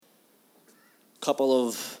couple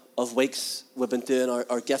of weeks we've been doing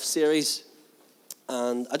our gift series,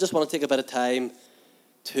 and I just want to take a bit of time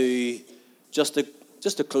to just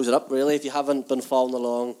to close it up, really. If you haven't been following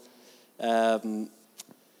along,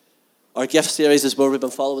 our gift series is where we've been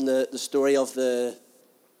following the story of the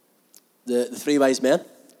three wise men,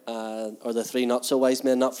 or the three not so wise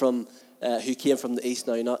men, not from who came from the east,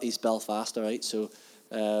 now not East Belfast, all right? So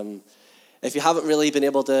if you haven't really been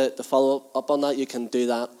able to follow up on that, you can do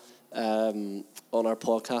that on our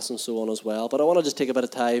podcast and so on as well. But I want to just take a bit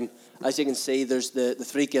of time. As you can see, there's the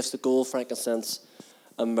three gifts, the gold, frankincense,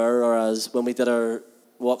 and myrrh. Or as when we did our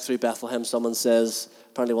walk through Bethlehem, someone says,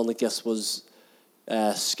 apparently one of the gifts was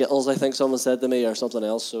Skittles, I think someone said to me, or something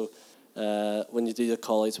else. So when you do the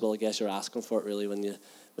call-outs, well, I guess you're asking for it, really, when you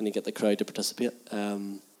get the crowd to participate.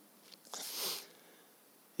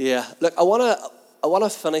 Look, I want to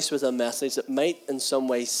finish with a message that might in some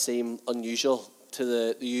ways seem unusual to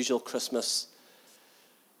the usual Christmas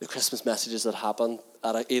messages that happen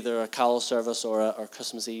at either a carol service or a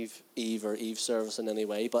Christmas Eve or Eve service in any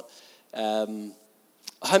way. But how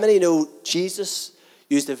many know Jesus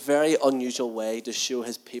used a very unusual way to show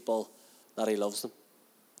his people that he loves them?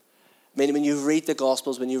 I mean, when you read the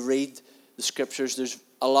Gospels, when you read the Scriptures, there's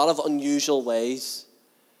a lot of unusual ways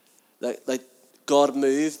that God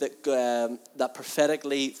moved, that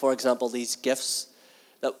prophetically, for example, these gifts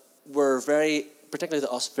that were very, particularly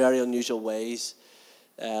to us, very unusual ways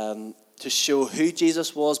to show who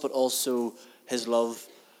Jesus was, but also his love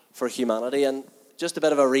for humanity. And just a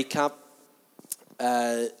bit of a recap,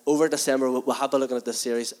 over December, we'll have been looking at this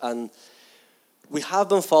series, and we have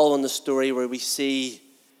been following the story where we see,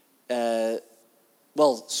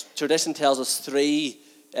 tradition tells us three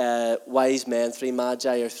wise men, three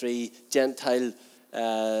magi, or three Gentile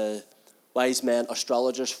wise men,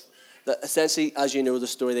 astrologers, that essentially, as you know the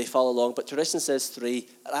story, they follow along, but tradition says three.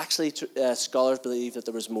 Actually, scholars believe that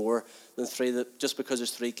there was more than three, that just because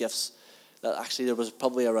there's three gifts, that actually there was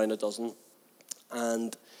probably around a dozen.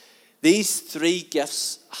 And these three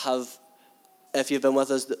gifts have, if you've been with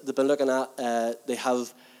us, they've been looking at, they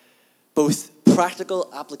have both practical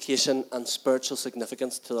application and spiritual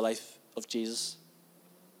significance to the life of Jesus.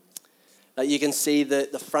 You can see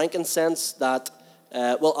the frankincense that,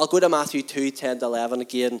 I'll go to Matthew 2:10-11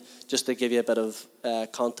 again, just to give you a bit of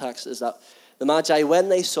context, is that the Magi, when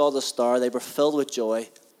they saw the star, they were filled with joy.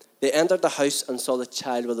 They entered the house and saw the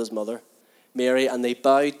child with his mother, Mary, and they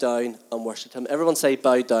bowed down and worshipped him. Everyone say,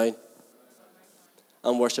 bowed down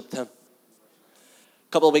and worshipped him.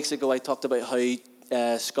 A couple of weeks ago, I talked about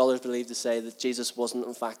how scholars believe to say that Jesus wasn't,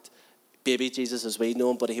 in fact, baby Jesus as we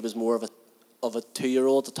know him, but he was more of a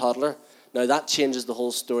 2-year-old, a toddler. Now, that changes the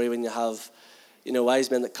whole story when you have, wise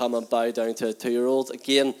men that come and bow down to a 2-year-old.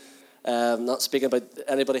 Again, not speaking about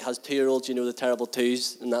anybody has 2-year-olds, the terrible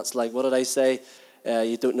twos, and that's like, what did I say?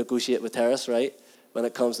 You don't negotiate with terrorists, right, when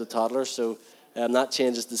it comes to toddlers. So that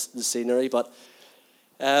changes the scenery. But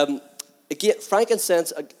again,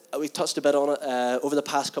 frankincense, we touched a bit on it over the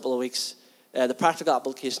past couple of weeks. The practical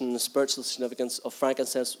application and the spiritual significance of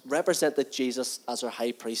frankincense represented Jesus as our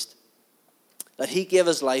high priest. That he gave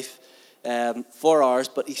his life for ours,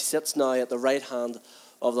 but he sits now at the right hand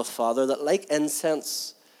of the Father. That like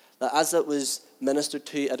incense, that as it was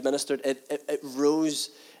administered, it rose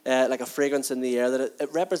like a fragrance in the air. That it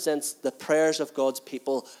represents the prayers of God's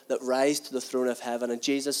people that rise to the throne of heaven, and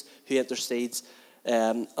Jesus who intercedes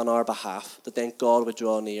on our behalf, that then God would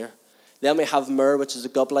draw near. Then we have myrrh, which is a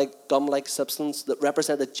gum-like substance that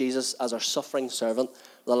represented Jesus as our suffering servant,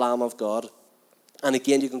 the Lamb of God. And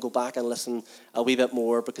again, you can go back and listen a wee bit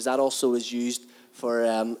more, because that also was used for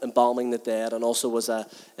embalming the dead, and also was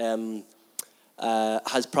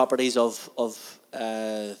has properties of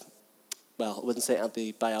I wouldn't say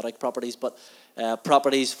antibiotic properties, but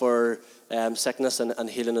properties for sickness and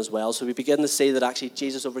healing as well. So we begin to see that actually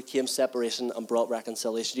Jesus overcame separation and brought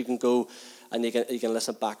reconciliation. You can go and you can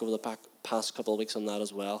listen back over the past couple of weeks on that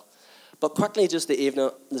as well. But quickly, just this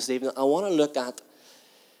evening, I want to look at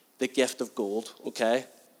the gift of gold, okay?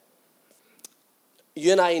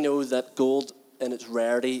 You and I know that gold in its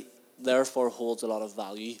rarity therefore holds a lot of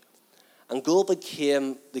value. And gold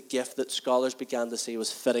became the gift that scholars began to see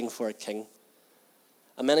was fitting for a king.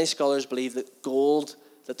 And many scholars believe that gold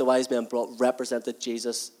that the wise men brought represented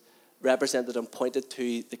Jesus, represented and pointed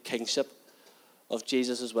to the kingship of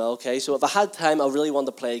Jesus as well, okay? So if I had time, I really want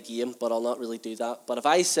to play a game, but I'll not really do that. But if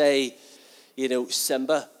I say,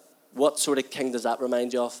 Simba, what sort of king does that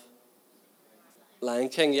remind you of? Lion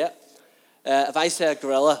King, yeah. If I say a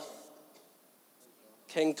gorilla,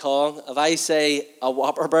 King Kong. If I say a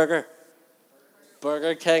Whopper burger,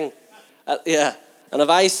 Burger King. Yeah. And if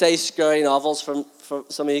I say scary novels from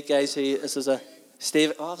some of you guys who, this is a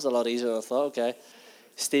Stephen, oh, that was a lot easier than I thought, okay.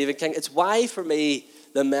 Stephen King. It's why, for me,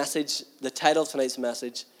 the title of tonight's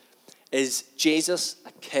message is Jesus,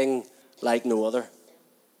 a King like no other.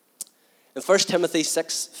 In 1 Timothy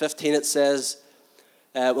 6:15 it says,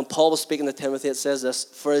 when Paul was speaking to Timothy, it says this,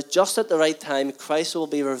 "For just at the right time, Christ will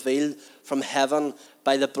be revealed from heaven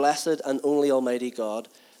by the blessed and only Almighty God,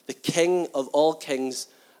 the King of all kings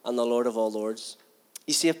and the Lord of all lords."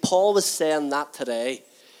 You see, if Paul was saying that today,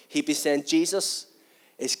 he'd be saying Jesus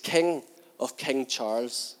is King of King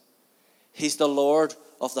Charles. He's the Lord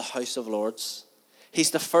of the House of Lords.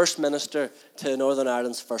 He's the first minister to Northern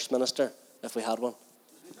Ireland's first minister, if we had one.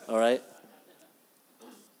 All right?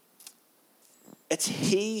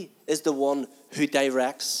 He is the one who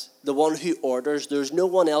directs, the one who orders. There's no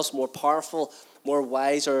one else more powerful, more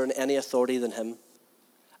wise, or in any authority than him.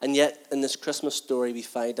 And yet, in this Christmas story, we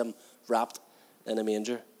find him wrapped in a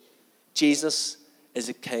manger. Jesus is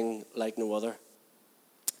a king like no other.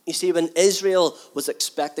 You see, when Israel was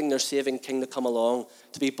expecting their saving king to come along,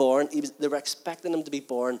 to be born, they were expecting him to be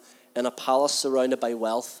born in a palace surrounded by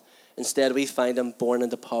wealth. Instead, we find him born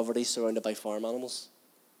into poverty, surrounded by farm animals.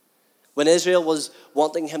 When Israel was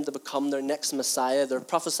wanting him to become their next Messiah, their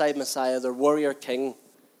prophesied Messiah, their warrior king,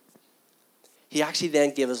 he actually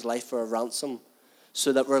then gave his life for a ransom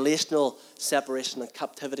so that relational separation and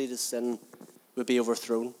captivity to sin would be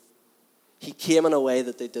overthrown. He came in a way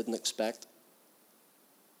that they didn't expect.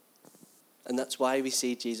 And that's why we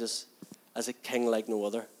see Jesus as a king like no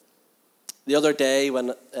other. The other day, what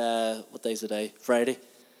day is the day? Friday.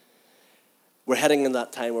 We're heading in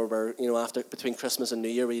that time where we're, after between Christmas and New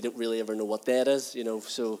Year, we don't really ever know what day it is,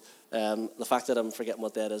 So the fact that I'm forgetting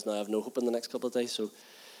what day it is now, I have no hope in the next couple of days.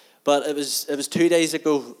 But it was 2 days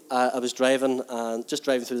ago. I was driving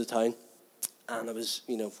through the town, and I was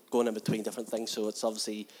going in between different things. So it's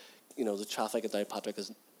obviously the traffic at Downpatrick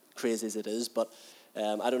is crazy as it is, but.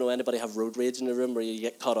 I don't know, anybody have road rage in the room where you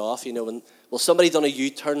get cut off, somebody done a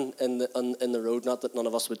U-turn in the road, not that none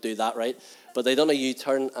of us would do that, right? But they done a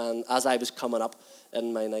U-turn, and as I was coming up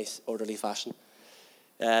in my nice orderly fashion,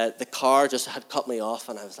 the car just had cut me off,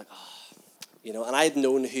 and I was like, and I had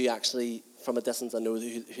known who actually, from a distance, I know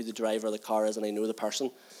who the driver of the car is, and I know the person.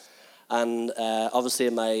 And obviously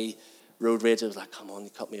in my road rage, I was like, come on,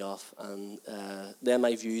 you cut me off. And then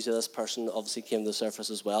my views of this person obviously came to the surface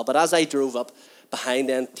as well. But as I drove up behind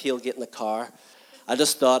them, tailgating the car, I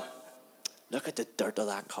just thought, look at the dirt of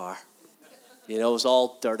that car. It was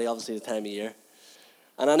all dirty, obviously, the time of year.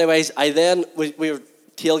 And anyways, we were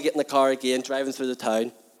tailgating the car again, driving through the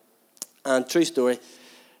town. And true story,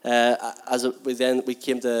 we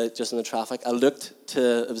came to just in the traffic, I looked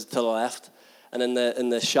it was to the left, and in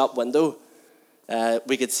the shop window,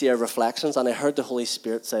 we could see our reflections, and I heard the Holy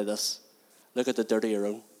Spirit say this, look at the dirt of your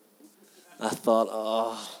own. I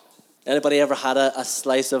thought, anybody ever had a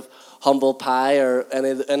slice of humble pie or any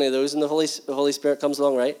of those, and the Holy Spirit comes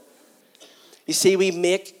along, right? You see, we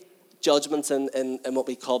make judgments in what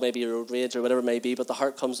we call maybe road rage or whatever it may be, but the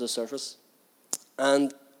heart comes to the surface.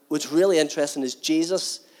 And what's really interesting is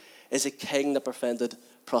Jesus is a king that befriended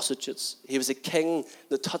prostitutes. He was a king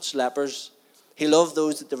that touched lepers. He loved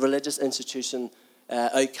those that the religious institution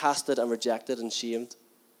outcasted and rejected and shamed.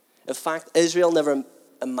 In fact, Israel never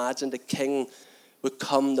imagined a king would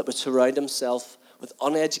come that would surround himself with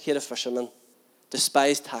uneducated fishermen,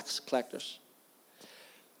 despised tax collectors.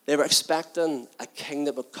 They were expecting a king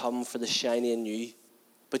that would come for the shiny and new,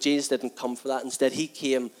 but Jesus didn't come for that. Instead, he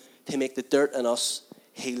came to make the dirt in us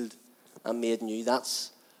healed and made new.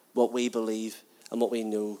 That's what we believe and what we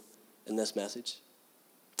know in this message.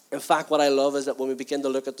 In fact, what I love is that when we begin to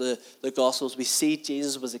look at the Gospels, we see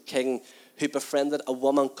Jesus was a king who befriended a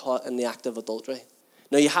woman caught in the act of adultery.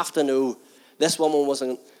 Now, you have to know, this woman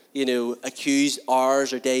wasn't, accused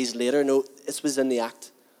hours or days later. No, this was in the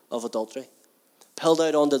act of adultery. Pulled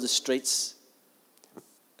out onto the streets.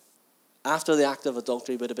 After the act of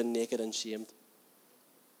adultery, would have been naked and shamed.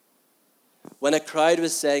 When a crowd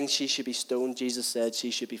was saying she should be stoned, Jesus said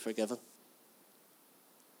she should be forgiven.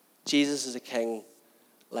 Jesus is a king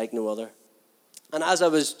like no other. And as I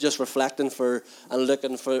was just reflecting and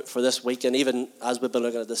looking for this week, and even as we've been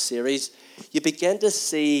looking at this series, you begin to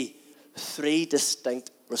see three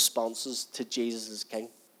distinct responses to Jesus as king.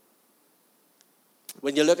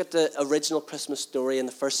 When you look at the original Christmas story in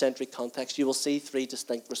the first century context, you will see three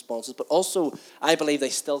distinct responses. But also, I believe they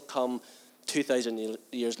still come 2,000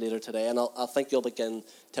 years later today, and I think you'll begin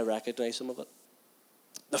to recognize some of it.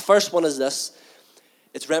 The first one is this.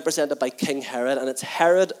 It's represented by King Herod, and it's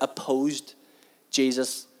Herod opposed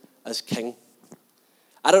Jesus as king.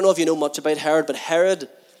 I don't know if you know much about Herod, but Herod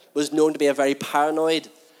was known to be a very paranoid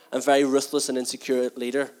and very ruthless and insecure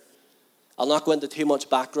leader. I'll not go into too much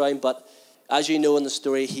background, but as you know in the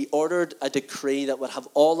story, he ordered a decree that would have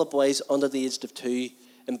all the boys under the age of 2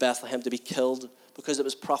 in Bethlehem to be killed, because it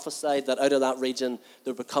was prophesied that out of that region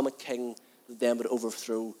there would become a king that then would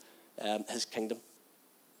overthrow his kingdom.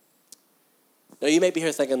 Now you may be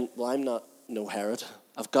here thinking, well, I'm not no Herod.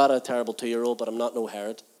 I've got a terrible 2-year-old, but I'm not no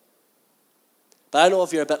Herod. But I don't know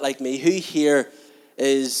if you're a bit like me. Who here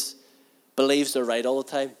believes they're right all the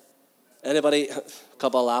time? Anybody? A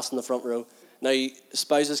couple of laughs in the front row. Now,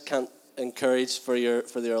 spouses can't encourage for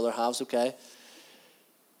the other halves, okay?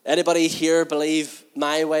 Anybody here believe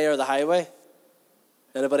my way or the highway?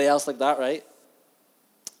 Anybody else like that, right?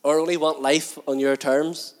 Or only want life on your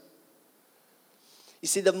terms? You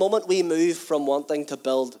see, the moment we move from wanting to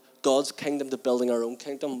build God's kingdom to building our own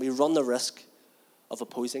kingdom, we run the risk of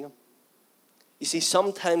opposing him. You see,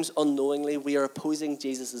 sometimes unknowingly we are opposing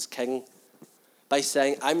Jesus as king by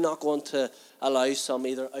saying, I'm not going to allow some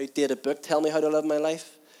either outdated book tell me how to live my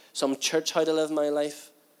life, some church how to live my life.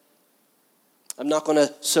 I'm not going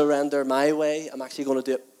to surrender my way. I'm actually going to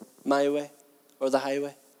do it my way or the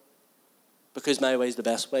highway, because my way is the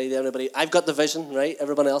best way. I've got the vision, right?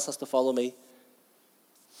 Everyone else has to follow me.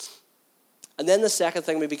 And then the second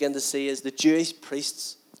thing we begin to see is the Jewish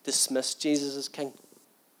priests dismissed Jesus as king.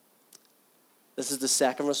 This is the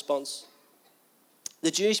second response.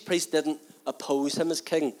 The Jewish priests didn't oppose him as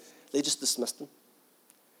king. They just dismissed him.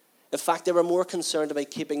 In fact, they were more concerned about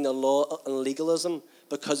keeping the law and legalism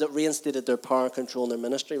because it reinstated their power and control in their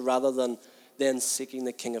ministry rather than then seeking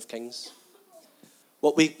the King of Kings.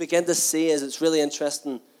 What we begin to see is, it's really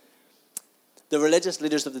interesting, the religious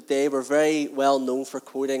leaders of the day were very well known for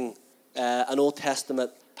quoting an Old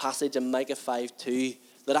Testament passage in Micah 5:2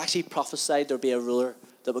 that actually prophesied there would be a ruler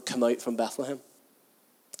that would come out from Bethlehem.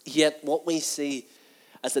 Yet what we see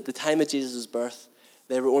is at the time of Jesus' birth,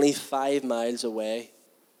 they were only 5 miles away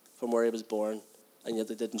from where he was born, and yet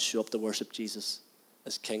they didn't show up to worship Jesus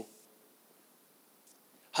as king.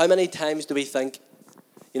 How many times do we think,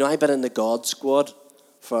 I've been in the God squad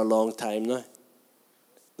for a long time now.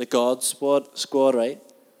 The God squad, right?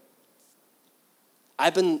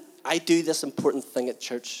 I do this important thing at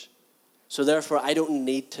church, so therefore I don't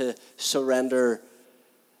need to surrender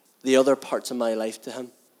the other parts of my life to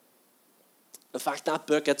him. In fact, that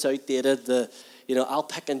book gets outdated. I'll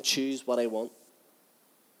pick and choose what I want.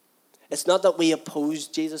 It's not that we oppose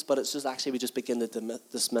Jesus, but it's just actually we just begin to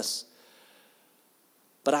dismiss.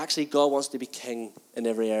 But actually, God wants to be king in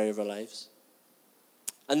every area of our lives.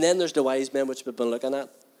 And then there's the wise men, which we've been looking at.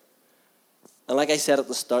 And like I said at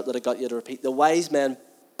the start that I got you to repeat, the wise men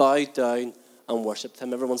bowed down and worshipped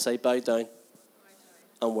him. Everyone say, bowed down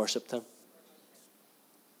and worshipped him.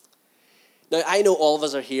 Now, I know all of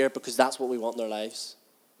us are here because that's what we want in our lives.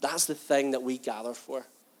 That's the thing that we gather for.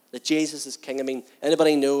 That Jesus is king. I mean,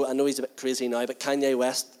 anybody know, I know he's a bit crazy now, but Kanye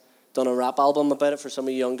West done a rap album about it for some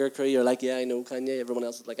of you younger crew. You're like, yeah, I know Kanye. Everyone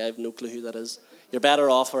else is like, I have no clue who that is. You're better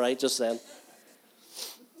off, all right, just saying.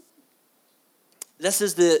 This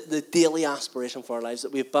is the daily aspiration for our lives,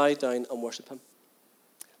 that we bow down and worship him.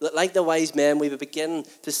 That like the wise men, we would begin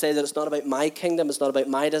to say that it's not about my kingdom, it's not about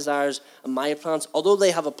my desires and my plans, although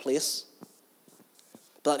they have a place,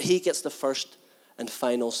 but he gets the first and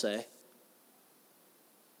final say.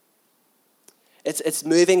 It's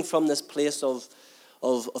moving from this place of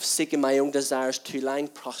seeking my own desires to lying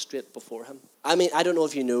prostrate before him. I mean, I don't know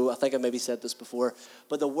if you know, I think I maybe said this before,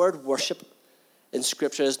 but the word worship in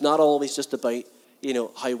Scripture is not always just about,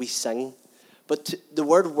 how we sing. But the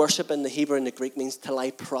word worship in the Hebrew and the Greek means to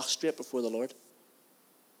lie prostrate before the Lord.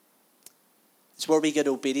 It's where we get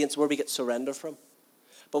obedience, where we get surrender from.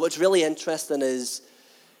 But what's really interesting is,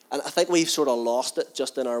 and I think we've sort of lost it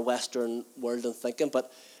just in our Western world and thinking,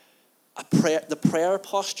 but the prayer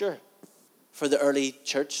posture for the early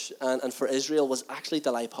church and for Israel was actually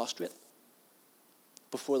to lie prostrate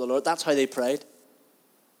before the Lord. That's how they prayed.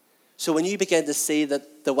 So when you begin to see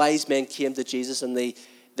that the wise men came to Jesus and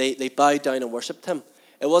they bowed down and worshipped him,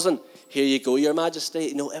 it wasn't, here you go, your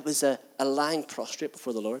majesty. No, it was a lying prostrate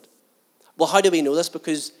before the Lord. Well, how do we know this?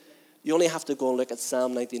 Because you only have to go and look at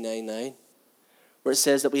Psalm 99:9, where it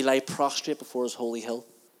says that we lie prostrate before his holy hill.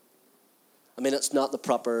 I mean, it's not the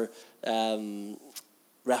proper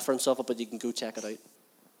reference of it, but you can go check it out.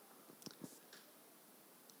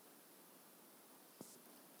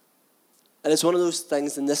 And it's one of those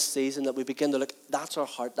things in this season that we begin to look, that's our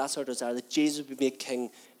heart, that's our desire, that Jesus would be a king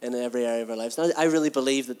in every area of our lives. And I really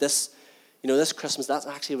believe that this Christmas, that's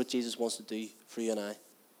actually what Jesus wants to do for you and I.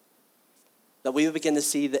 That we would begin to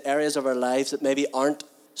see the areas of our lives that maybe aren't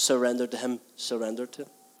surrendered to him, surrendered to.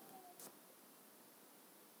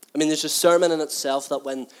 I mean, there's a sermon in itself that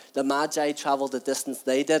when the Magi traveled the distance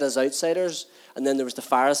they did as outsiders, and then there was the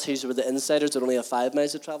Pharisees who were the insiders that only had 5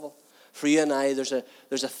 miles to travel. For you and I, there's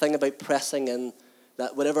a thing about pressing in,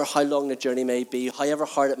 that whatever how long the journey may be, however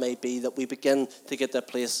hard it may be, that we begin to get to a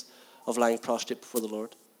place of lying prostrate before the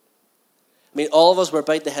Lord. I mean, all of us were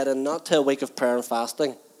about to head in not to a week of prayer and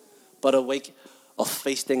fasting, but a week of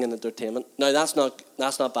feasting and entertainment. Now, that's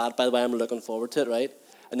not bad, by the way. I'm looking forward to it, right?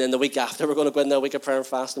 And then the week after, we're going to go into a week of prayer and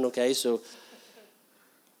fasting, okay? So,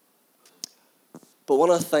 but one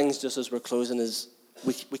of the things, just as we're closing, is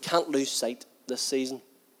we can't lose sight this season.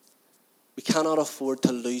 We cannot afford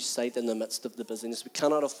to lose sight in the midst of the busyness. We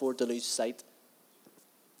cannot afford to lose sight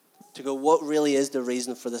to go, what really is the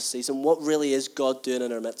reason for this season? What really is God doing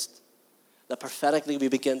in our midst? That prophetically we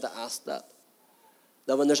begin to ask that.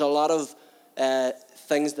 That when there's a lot of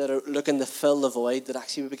things that are looking to fill the void, that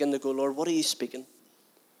actually we begin to go, Lord, what are you speaking?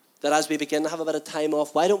 That as we begin to have a bit of time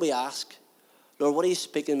off, why don't we ask, Lord, what are you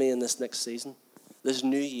speaking to me in this next season, this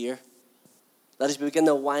new year? That as we begin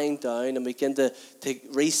to wind down and begin to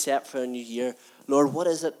reset for a new year, Lord, what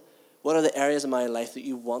is it? What are the areas of my life that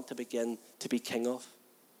you want to begin to be king of,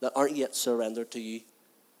 that aren't yet surrendered to you?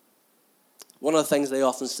 One of the things they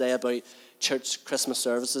often say about church Christmas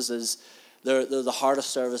services is they're the hardest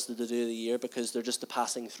service to do of the year because they're just the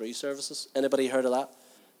passing through services. Anybody heard of that?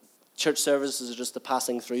 Church services are just the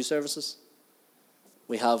passing through services.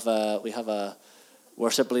 We have a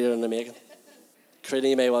worship leader in the making. Creedy,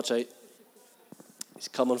 you may watch out. He's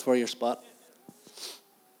coming for your spot.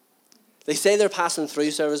 They say they're passing through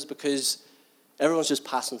service because everyone's just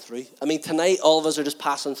passing through. I mean, tonight all of us are just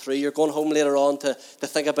passing through. You're going home later on to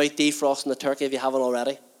think about defrosting the turkey if you haven't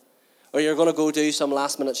already. Or you're going to go do some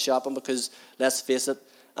last minute shopping because, let's face it,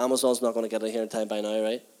 Amazon's not going to get it here in time by now,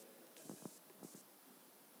 right?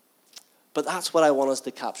 But that's what I want us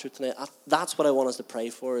to capture tonight. That's what I want us to pray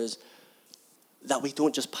for, is that we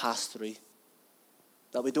don't just pass through.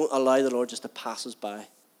 That we don't allow the Lord just to pass us by.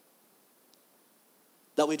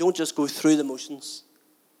 That we don't just go through the motions.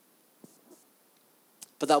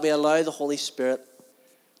 But that we allow the Holy Spirit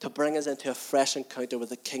to bring us into a fresh encounter with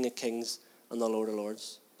the King of Kings and the Lord of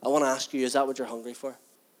Lords. I want to ask you, is that what you're hungry for?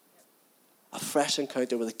 A fresh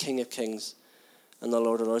encounter with the King of Kings and the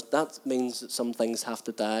Lord of Lords. That means that some things have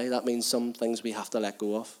to die. That means some things we have to let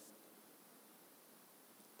go of.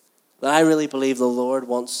 But I really believe the Lord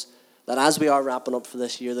wants that as we are wrapping up for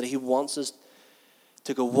this year, that he wants us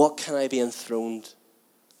to go, what can I be enthroned?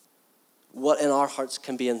 What in our hearts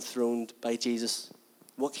can be enthroned by Jesus?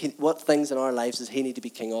 What things in our lives does he need to be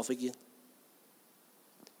king of again?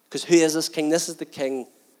 Because who is this king? This is the king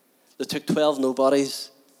that took 12 nobodies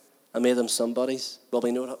and made them somebodies. Well,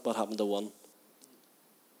 we know what happened to one.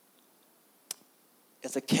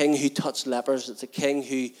 It's a king who touched lepers. It's a king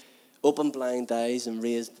who opened blind eyes and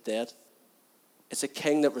raised the dead. It's a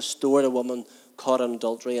king that restored a woman caught in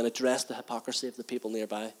adultery and addressed the hypocrisy of the people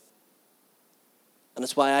nearby. And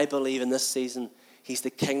it's why I believe in this season, he's the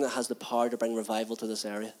king that has the power to bring revival to this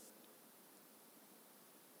area.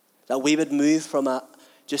 That we would move from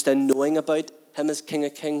just a knowing about him as King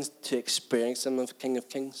of Kings to experience him as King of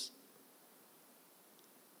Kings.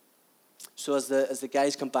 So as the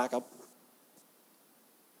guys come back up,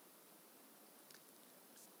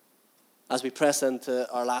 as we press into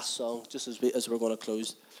our last song, just as we're going to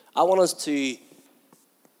close, I want us to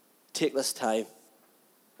take this time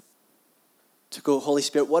to go, Holy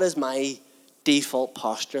Spirit, what is my default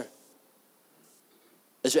posture?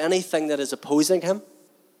 Is there anything that is opposing him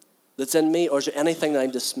that's in me, or is there anything that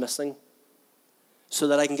I'm dismissing so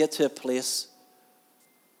that I can get to a place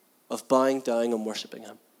of bowing down and worshiping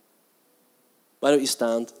him? Why don't you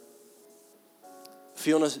stand?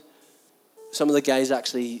 Fiona, some of the guys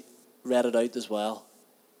actually read it out as well.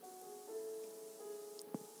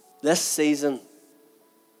 This season,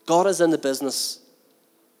 God is in the business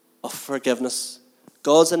of forgiveness.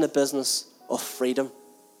 God's in the business of freedom,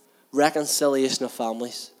 reconciliation of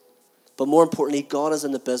families. But more importantly, God is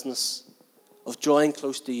in the business of drawing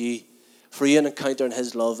close to you for you and encountering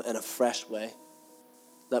his love in a fresh way.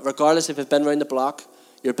 That regardless if you've been around the block,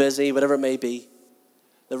 you're busy, whatever it may be,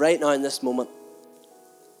 that right now in this moment,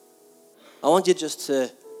 I want you just to,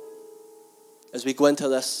 as we go into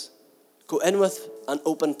this, go in with an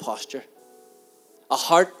open posture, a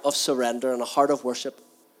heart of surrender and a heart of worship,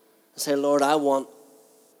 and say, Lord, I want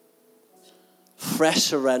fresh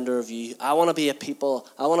surrender of you. I want to be a people,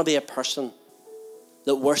 I want to be a person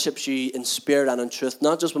that worships you in spirit and in truth,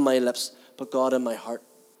 not just with my lips, but God in my heart.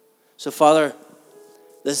 So Father,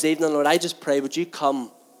 this evening, Lord, I just pray, would you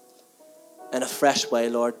come in a fresh way,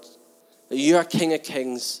 Lord, that you are King of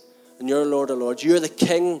Kings and you're Lord of Lords. You're the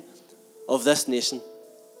King of this nation.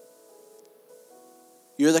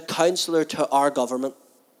 You're the counselor to our government.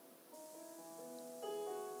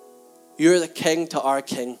 You're the king to our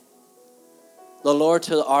king. The Lord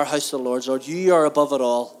to our house of the Lords. Lord, you are above it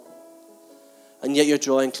all. And yet you're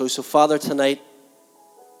drawing close. So Father, tonight,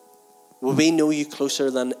 will we know you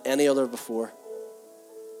closer than any other before?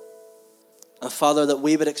 And Father, that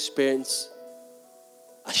we would experience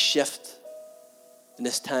a shift in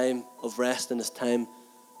this time of rest, in this time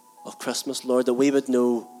of Christmas, Lord, that we would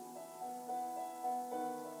know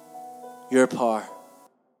your power.